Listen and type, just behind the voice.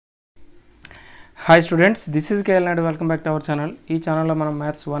Hi students, this is KL Nadu. Welcome back to our channel. ఈ ఛానల్లో మనం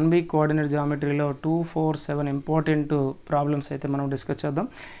maths 1B coordinate జామెట్రీలో 2, 4, 7 important problems అయితే మనం discuss చేద్దాం.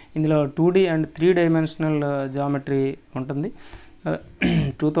 ఇందులో 2D అండ్ 3 డైమెన్షనల్ జామెట్రీ ఉంటుంది.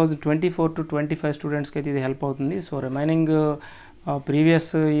 2024 to 25 స్టూడెంట్స్కి అయితే ఇది హెల్ప్ అవుతుంది. So remaining previous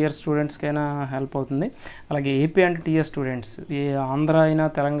year స్టూడెంట్స్కైనా help అవుతుంది. అలాగే ఏపీ అండ్ టీఎస్ స్టూడెంట్స్, ఏ ఆంధ్ర అయినా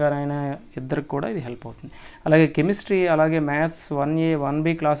తెలంగాణ అయినా ఇద్దరికి కూడా ఇది హెల్ప్ అవుతుంది. అలాగే కెమిస్ట్రీ అలాగే మ్యాథ్స్ 1A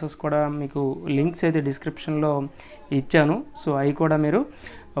 1B క్లాసెస్ కూడా మీకు లింక్స్ అయితే డిస్క్రిప్షన్లో ఇచ్చాను. సో అవి కూడా మీరు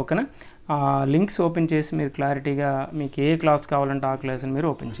ఓకేనా లింక్స్ ఓపెన్ చేసి మీరు క్లారిటీగా మీకు ఏ క్లాస్ కావాలంటే ఆ క్లాస్ని మీరు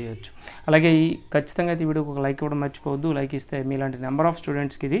ఓపెన్ చేయొచ్చు. అలాగే ఈ ఖచ్చితంగా అయితే వీడియోకి ఒక లైక్ ఇవ్వడం మర్చిపోవద్దు. లైక్ ఇస్తే మీలాంటి నెంబర్ ఆఫ్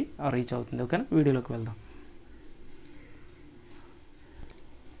స్టూడెంట్స్కి ఇది రీచ్ అవుతుంది. ఓకేనా, వీడియోలోకి వెళ్దాం.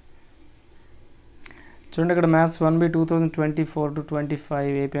 చూడండి, ఇక్కడ maths 1B 2024 to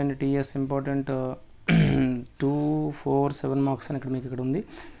 25 AP and TS important 2, 4, 7 marks అని ఇక్కడ ఉంది.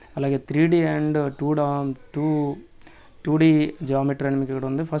 అలాగే 3D అండ్ 2D జామెట్రీ అని మీకు ఇక్కడ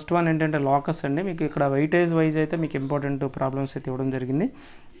ఉంది. ఫస్ట్ వన్ ఏంటంటే లాకస్ అండి. మీకు ఇక్కడ వెయిటేజ్ వైజ్ అయితే మీకు ఇంపార్టెంట్ ప్రాబ్లమ్స్ అయితే ఇవ్వడం జరిగింది.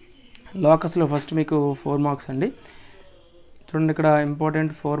 లాకస్లో ఫస్ట్ మీకు 4 మార్క్స్ అండి. చూడండి, ఇక్కడ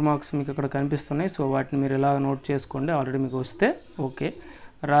ఇంపార్టెంట్ 4 మార్క్స్ మీకు ఇక్కడ కనిపిస్తున్నాయి. సో వాటిని మీరు ఎలా నోట్ చేసుకోండి. ఆల్రెడీ మీకు వస్తే ఓకే,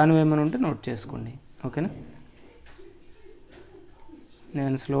 రానివేమని ఉంటే నోట్ చేసుకోండి. ఓకేనా,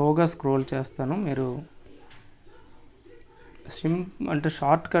 నేను స్లోగా స్క్రోల్ చేస్తాను, మీరు అంటే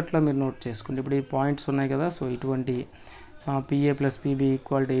షార్ట్ కట్లో మీరు నోట్ చేసుకోండి. ఇప్పుడు ఈ పాయింట్స్ ఉన్నాయి కదా, సో ఇటువంటి PA + PB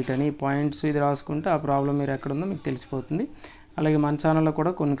 = 8 అని పాయింట్స్ ఇది రాసుకుంటే ఆ ప్రాబ్లం మీరు ఎక్కడ ఉందో మీకు తెలిసిపోతుంది. అలాగే మన ఛానల్లో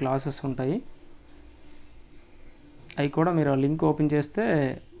కూడా కొన్ని క్లాసెస్ ఉంటాయి, అవి కూడా మీరు లింక్ ఓపెన్ చేస్తే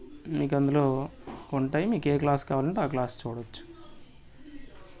మీకు అందులో ఉంటాయి. మీకు ఏ క్లాస్ కావాలంటే ఆ క్లాస్ చూడవచ్చు.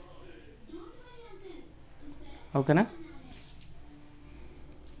 ఓకేనా,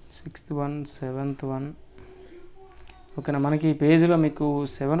 6th one 7th one. ఓకేనా, మనకి ఈ పేజీలో మీకు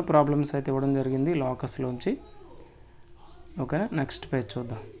 7 ప్రాబ్లమ్స్ అయితే ఇవ్వడం జరిగింది లాకస్లోంచి. ఓకేనా, నెక్స్ట్ పేజ్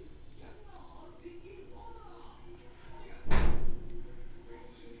చూద్దాం.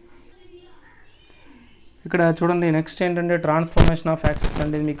 ఇక్కడ చూడండి, నెక్స్ట్ ఏంటంటే ట్రాన్స్ఫర్మేషన్ ఆఫ్ యాక్సెస్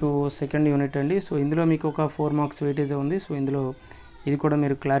అనేది మీకు సెకండ్ యూనిట్ అండి. సో ఇందులో మీకు ఒక 4 మార్క్స్ వెయిటేజ్ ఉంది. సో ఇందులో ఇది కూడా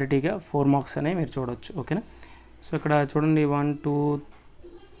మీరు క్లారిటీగా 4 మార్క్స్ అనేవి మీరు చూడవచ్చు. ఓకేనా, సో ఇక్కడ చూడండి 1, 2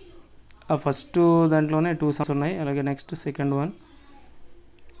 ఫస్ట్ దాంట్లోనే 2 సమ్స్ ఉన్నాయి. అలాగే next second one,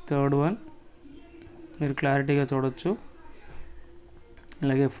 third one మీరు క్లారిటీగా చూడవచ్చు.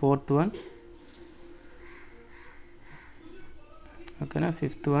 అలాగే 4th వన్, ఓకేనా,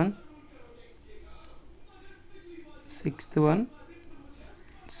 5th one, 6th one,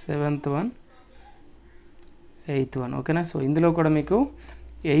 7th one, 8th one. ఓకేనా, సో ఇందులో కూడా మీకు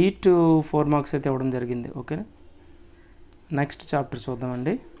 8 4 మార్క్స్ అయితే ఇవ్వడం జరిగింది. ఓకేనా, నెక్స్ట్ చాప్టర్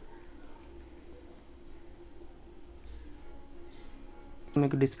చూద్దామండి.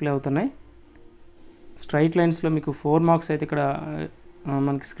 మీకు డిస్ప్లే అవుతున్నాయి స్ట్రైట్ లైన్స్లో మీకు 4 మార్క్స్ అయితే ఇక్కడ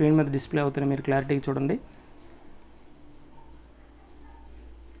మనకి స్క్రీన్ మీద డిస్ప్లే అవుతున్నాయి. మీరు క్లారిటీగా చూడండి.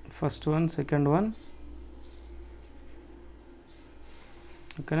 ఫస్ట్ వన్, సెకండ్ వన్,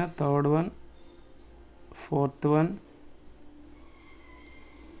 ఓకేనా, third one, 4th one,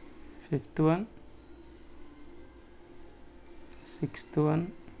 5th one, 6th one,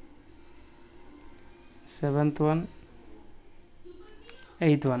 7th one,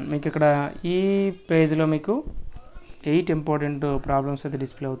 8th one. మీకు ఇక్కడ ఈ పేజ్లో మీకు 8 ఇంపార్టెంట్ ప్రాబ్లమ్స్ అయితే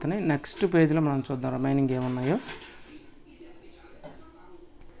డిస్ప్లే అవుతున్నాయి. నెక్స్ట్ పేజ్లో మనం చూద్దాం రిమైనింగ్ ఏమున్నాయో.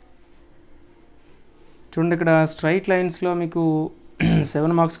 చూడండి, ఇక్కడ స్ట్రైట్ లైన్స్లో మీకు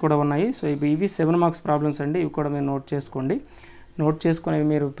 7 మార్క్స్ కూడా ఉన్నాయి. సో ఇవి 7 మార్క్స్ ప్రాబ్లమ్స్ అండి. ఇవి కూడా మీరు నోట్ చేసుకోండి. నోట్ చేసుకొని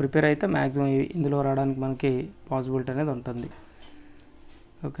మీరు ప్రిపేర్ అయితే మ్యాక్సిమం ఇందులో రావడానికి మనకి పాసిబిలిటీ అనేది ఉంటుంది.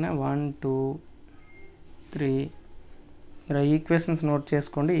 ఓకేనా, 1, 2, 3 మీరు ఈక్వేషన్స్ నోట్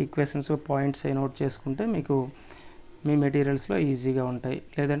చేసుకోండి. ఈక్వేషన్స్ పాయింట్స్ అవి నోట్ చేసుకుంటే మీకు మీ మెటీరియల్స్లో ఈజీగా ఉంటాయి.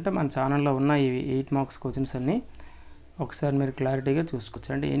 లేదంటే మన ఛానల్లో ఉన్నాయి ఇవి 8 మార్క్స్ క్వశ్చన్స్ అన్నీ ఒకసారి మీరు క్లారిటీగా చూసుకోవచ్చు.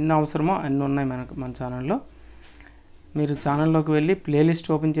 అంటే ఎన్ని అవసరమో అన్నీ ఉన్నాయి మన ఛానల్లో. మీరు ఛానల్లోకి వెళ్ళి ప్లేలిస్ట్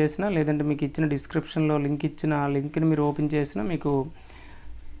ఓపెన్ చేసినా, లేదంటే మీకు ఇచ్చిన డిస్క్రిప్షన్లో లింక్ ఇచ్చిన ఆ లింక్ని మీరు ఓపెన్ చేసినా మీకు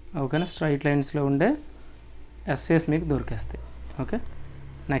ఓకేనా స్ట్రైట్ లైన్స్లో ఉండే ఎస్ఏస్ మీకు దొరికేస్తాయి. ఓకే,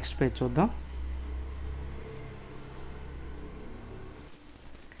 నెక్స్ట్ పేజ్ చూద్దాం.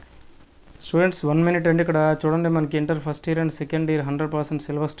 స్టూడెంట్స్ 1 minute అండి. ఇక్కడ చూడండి, మనకి inter first year and second year 100%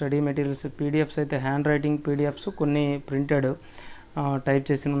 syllabus study materials PDFs అయితే హ్యాండ్ రైటింగ్ పీడిఎఫ్స్, కొన్ని ప్రింటెడ్ టైప్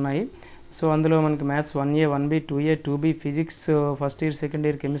చేసి ఉన్నాయి. సో అందులో మనకి maths 1A 1B 2A 2B physics first year second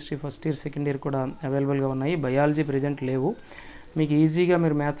year, chemistry first year second year కూడా అవైలబుల్గా ఉన్నాయి. Biology present లేవు. మీకు ఈజీగా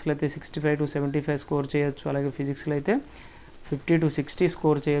మీరు మ్యాథ్స్లో అయితే 65 to 75 స్కోర్ చేయొచ్చు. అలాగే ఫిజిక్స్లో అయితే 50 to 60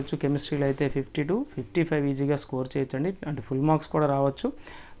 స్కోర్ చేయొచ్చు. కెమిస్ట్రీలో అయితే 50 to 55 ఈజీగా స్కోర్ చేయొచ్చండి. అంటే ఫుల్ మార్క్స్ కూడా రావచ్చు.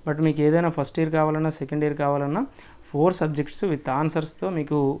 బట్ మీకు ఏదైనా ఫస్ట్ ఇయర్ కావాలన్నా సెకండ్ ఇయర్ కావాలన్నా 4 సబ్జెక్ట్స్ విత్ ఆన్సర్స్తో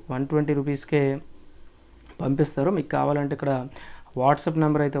మీకు 120 రూపీస్కే పంపిస్తారు. మీకు కావాలంటే ఇక్కడ వాట్సాప్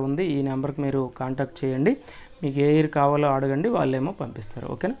నెంబర్ అయితే ఉంది, ఈ నెంబర్కి మీరు కాంటాక్ట్ చేయండి. మీకు ఏ ఇయర్ కావాలో అడగండి, వాళ్ళేమో పంపిస్తారు.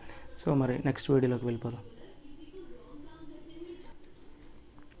 ఓకేనా? సో మరి నెక్స్ట్ వీడియోలోకి వెళ్ళిపోదాం.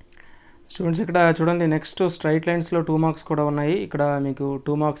 స్టూడెంట్స్ ఇక్కడ చూడండి, నెక్స్ట్ స్ట్రైట్ లైన్స్లో 2 మార్క్స్ కూడా ఉన్నాయి. ఇక్కడ మీకు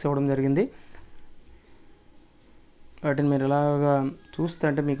 2 మార్క్స్ ఇవ్వడం జరిగింది. వాటిని మీరు ఇలాగా చూస్తే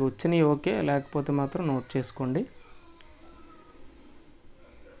అంటే మీకు వచ్చినవి ఓకే, లేకపోతే మాత్రం నోట్ చేసుకోండి.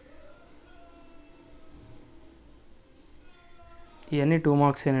 ఇవన్నీ 2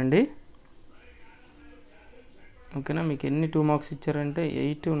 మార్క్సేనండి. ఓకేనా? మీకు ఎన్ని 2 మార్క్స్ ఇచ్చారంటే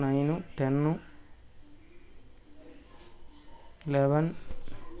 8, 9, 10, 11,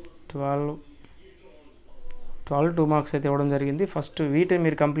 12 2 మార్క్స్ అయితే ఇవ్వడం జరిగింది. ఫస్ట్ వీటిని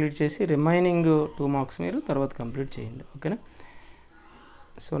మీరు కంప్లీట్ చేసి రిమైనింగ్ 2 మార్క్స్ మీరు తర్వాత కంప్లీట్ చేయండి. ఓకేనా?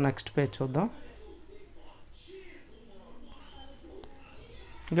 సో నెక్స్ట్ పేజ్ చూద్దాం.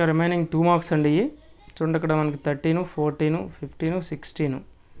 ఇంకా రిమైనింగ్ 2 మార్క్స్ అండి ఇవి. చూడండి, అక్కడ మనకి 13, 14, 15,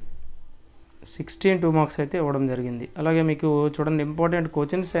 16 2 మార్క్స్ అయితే ఇవ్వడం జరిగింది. అలాగే మీకు చూడండి, ఇంపార్టెంట్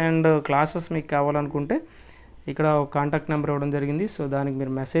క్వశ్చన్స్ అండ్ క్లాసెస్ మీకు కావాలనుకుంటే ఇక్కడ ఒక కాంటాక్ట్ నెంబర్ ఇవ్వడం జరిగింది. సో దానికి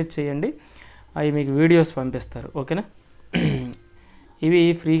మీరు మెసేజ్ చేయండి, అవి మీకు వీడియోస్ పంపిస్తారు. ఓకేనా? ఇవి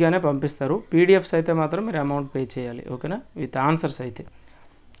ఫ్రీగానే పంపిస్తారు. పీడిఎఫ్స్ అయితే మాత్రం మీరు అమౌంట్ పే చేయాలి. ఓకేనా? విత్ ఆన్సర్స్ అయితే.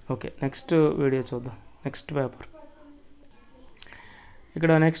 ఓకే, నెక్స్ట్ వీడియో చూద్దాం. నెక్స్ట్ పేపర్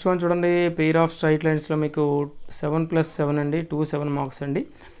ఇక్కడ నెక్స్ట్ వన్ చూడండి, పెయిర్ ఆఫ్ స్ట్రైట్ లైన్స్లో మీకు 7+7 అండి, 2 7 మార్క్స్ అండి.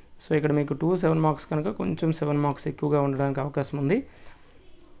 సో ఇక్కడ మీకు 2 7 మార్క్స్ కనుక కొంచెం 7 మార్క్స్ ఎక్కువగా ఉండడానికి అవకాశం ఉంది.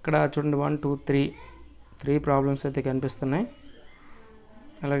 ఇక్కడ చూడండి 1 2 3 ప్రాబ్లమ్స్ అయితే కనిపిస్తున్నాయి.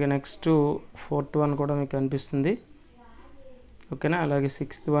 అలాగే నెక్స్ట్ 4th వన్ కూడా మీకు కనిపిస్తుంది. ఓకేనా? అలాగే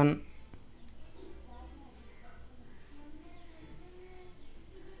 6th వన్,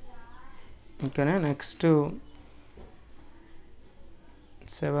 ఓకేనా? Next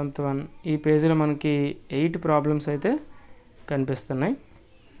 7th one. ఈ పేజీలో మనకి 8 ప్రాబ్లమ్స్ అయితే కనిపిస్తున్నాయి.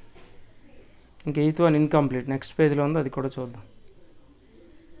 ఇంకా 8th వన్ ఇన్కంప్లీట్ నెక్స్ట్ పేజ్లో ఉంది, అది కూడా చూద్దాం.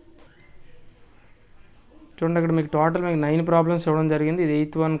 చూడండి, అక్కడ మీకు టోటల్ మీకు 9 ప్రాబ్లమ్స్ ఇవ్వడం జరిగింది. ఇది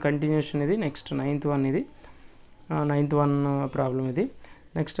 8th వన్ కంటిన్యూషన్, ఇది నెక్స్ట్ 9th వన్, ఇది 9th వన్ ప్రాబ్లం ఇది.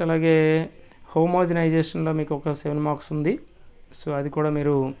 నెక్స్ట్ అలాగే హోమోజనైజేషన్లో మీకు ఒక 7 మార్క్స్ ఉంది. సో అది కూడా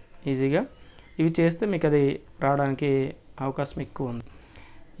మీరు ఈజీగా ఇవి చేస్తే మీకు అది రావడానికి అవకాశం ఎక్కువ ఉంది.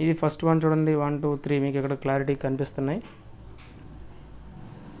 ఇది ఫస్ట్ వన్ చూడండి, 1 2 3 మీకు ఇక్కడ క్లారిటీ కనిపిస్తున్నాయి.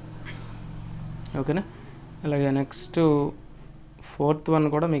 ఓకేనా? అలాగే నెక్స్ట్ 4th వన్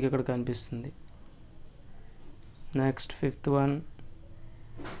కూడా మీకు ఇక్కడ కనిపిస్తుంది. Next 5th one,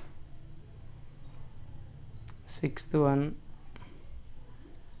 6th one,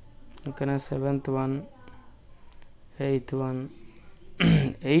 ఓకేనా? 7th one, 8th one.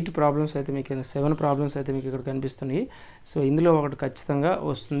 8 problems అయితే మీకు 7 ప్రాబ్లమ్స్ అయితే మీకు ఇక్కడ కనిపిస్తున్నాయి. సో ఇందులో ఒకటి ఖచ్చితంగా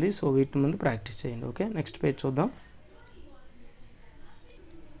వస్తుంది. సో వీటి ముందు ప్రాక్టీస్ చేయండి. ఓకే, నెక్స్ట్ పేజ్ చూద్దాం.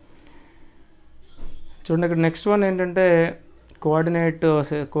 చూడండి, ఇక్కడ నెక్స్ట్ వన్ ఏంటంటే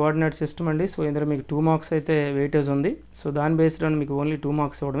కోఆర్డినేట్ సిస్టమ్ అండి. సో ఇందులో మీకు 2 మార్క్స్ అయితే వెయిటేజ్ ఉంది. సో దాని బేస్డ్ అని మీకు ఓన్లీ 2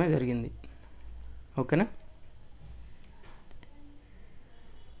 మార్క్స్ ఇవ్వడమే జరిగింది. ఓకేనా?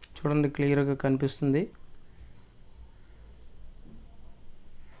 చూడండి, క్లియర్గా కనిపిస్తుంది.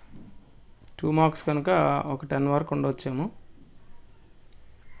 2 మార్క్స్ కనుక ఒక 10 వరకు ఉండవచ్చేమో.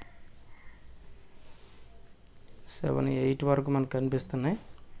 7 8 వరకు మనకు కనిపిస్తున్నాయి.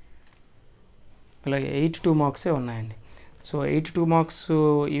 అలాగే 8 2 మార్క్సే ఉన్నాయండి. సో 8 2 మార్క్స్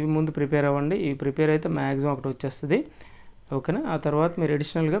ఇవి ముందు ప్రిపేర్ అవ్వండి. ఇవి ప్రిపేర్ అయితే మ్యాక్సిమం ఒకటి వచ్చేస్తుంది. ఓకేనా? ఆ తర్వాత మీరు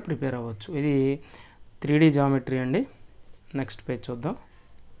అడిషనల్గా ప్రిపేర్ అవ్వచ్చు. ఇది 3D జామెట్రీ అండి. నెక్స్ట్ పేజ్ చూద్దాం.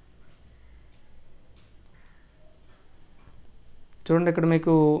 చూడండి, ఇక్కడ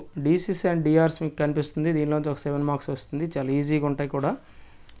మీకు డీసీస్ అండ్ డిఆర్స్ మీకు కనిపిస్తుంది. దీనిలోంచి ఒక 7 మార్క్స్ వస్తుంది. చాలా ఈజీగా ఉంటాయి కూడా.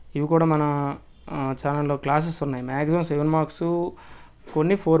 ఇవి కూడా మన ఛానల్లో క్లాసెస్ ఉన్నాయి. మ్యాక్సిమం 7 మార్క్స్,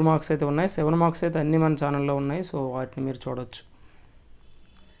 కొన్ని 4 మార్క్స్ అయితే ఉన్నాయి. 7 మార్క్స్ అయితే అన్నీ మన ఛానల్లో ఉన్నాయి. సో వాటిని మీరు చూడవచ్చు.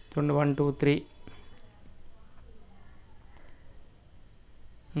 చూడండి, 1 2 3.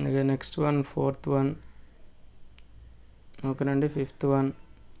 అలాగే నెక్స్ట్ వన్ 4th వన్. ఓకేనండి, 5th one,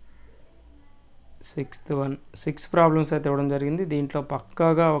 6th one. 6 problems అయితే ఇవ్వడం జరిగింది. దీంట్లో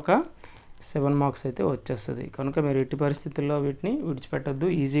పక్కాగా ఒక 7 మార్క్స్ అయితే వచ్చేస్తుంది. కనుక మీరు ఎట్టి పరిస్థితుల్లో వీటిని విడిచిపెట్టద్దు,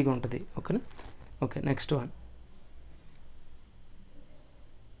 ఈజీగా ఉంటుంది. ఓకేనా? Okay, next one.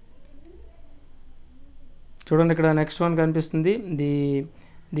 చూడండి, ఇక్కడ నెక్స్ట్ వన్ కనిపిస్తుంది.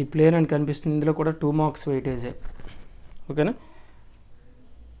 ది ప్లేన్ అని కనిపిస్తుంది. ఇందులో కూడా 2 మార్క్స్ వెయిటేజే. ఓకేనా?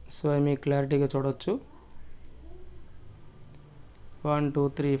 సో అవి మీకు క్లారిటీగా చూడవచ్చు. 1 2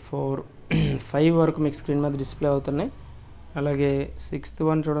 3 4 5 వరకు మీకు స్క్రీన్ మీద డిస్ప్లే అవుతున్నాయి. అలాగే 6th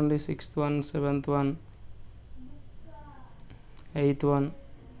వన్ చూడండి, 6th one, 7th one, 8th one,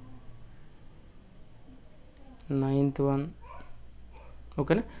 9th one.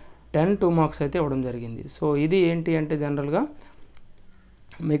 ఓకేనా, 10 2 మార్క్స్ అయితే ఇవ్వడం జరిగింది. సో ఇది ఏంటి అంటే జనరల్గా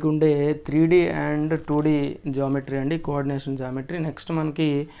మీకు ఉండే 3D అండ్ 2D జామెట్రీ అండి, కోఆర్డినేషన్ జామెట్రీ. నెక్స్ట్ మనకి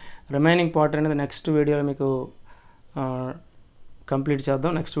రిమైనింగ్ పార్ట్ అనేది నెక్స్ట్ వీడియోలో మీకు కంప్లీట్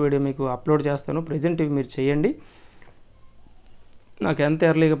చేద్దాం. నెక్స్ట్ వీడియో మీకు అప్లోడ్ చేస్తాను. ప్రజెంట్ ఇవి మీరు చేయండి. నాకు ఎంత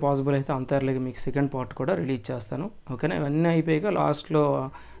ఎర్లీగా పాసిబుల్ అయితే అంత ఎర్లీగా మీకు సెకండ్ పార్ట్ కూడా రిలీజ్ చేస్తాను. ఓకేనా, ఇవన్నీ అయిపోయాక లాస్ట్లో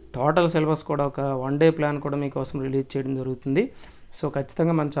టోటల్ సిలబస్ కూడా ఒక 1 డే ప్లాన్ కూడా మీకోసం రిలీజ్ చేయడం జరుగుతుంది. సో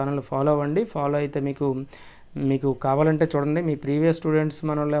ఖచ్చితంగా మన ఛానల్ ఫాలో అవ్వండి. ఫాలో అయితే మీకు కావాలంటే చూడండి, మీ ప్రీవియస్ స్టూడెంట్స్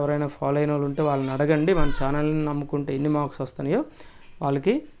మన వాళ్ళు ఎవరైనా ఫాలో అయిన వాళ్ళు ఉంటే వాళ్ళని అడగండి. మన ఛానల్ని నమ్ముకుంటే ఎన్ని మార్క్స్ వస్తున్నాయో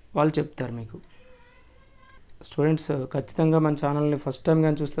వాళ్ళు చెప్తారు మీకు. స్టూడెంట్స్ ఖచ్చితంగా మన ఛానల్ని ఫస్ట్ టైం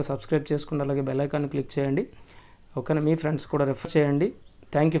కానీ చూస్తే సబ్స్క్రైబ్ చేసుకోండి, అలాగే బెల్ ఐకాన్ క్లిక్ చేయండి. ఓకేనా, మీ ఫ్రెండ్స్ కూడా రెఫర్ చేయండి.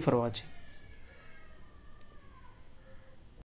 Thank you for watching.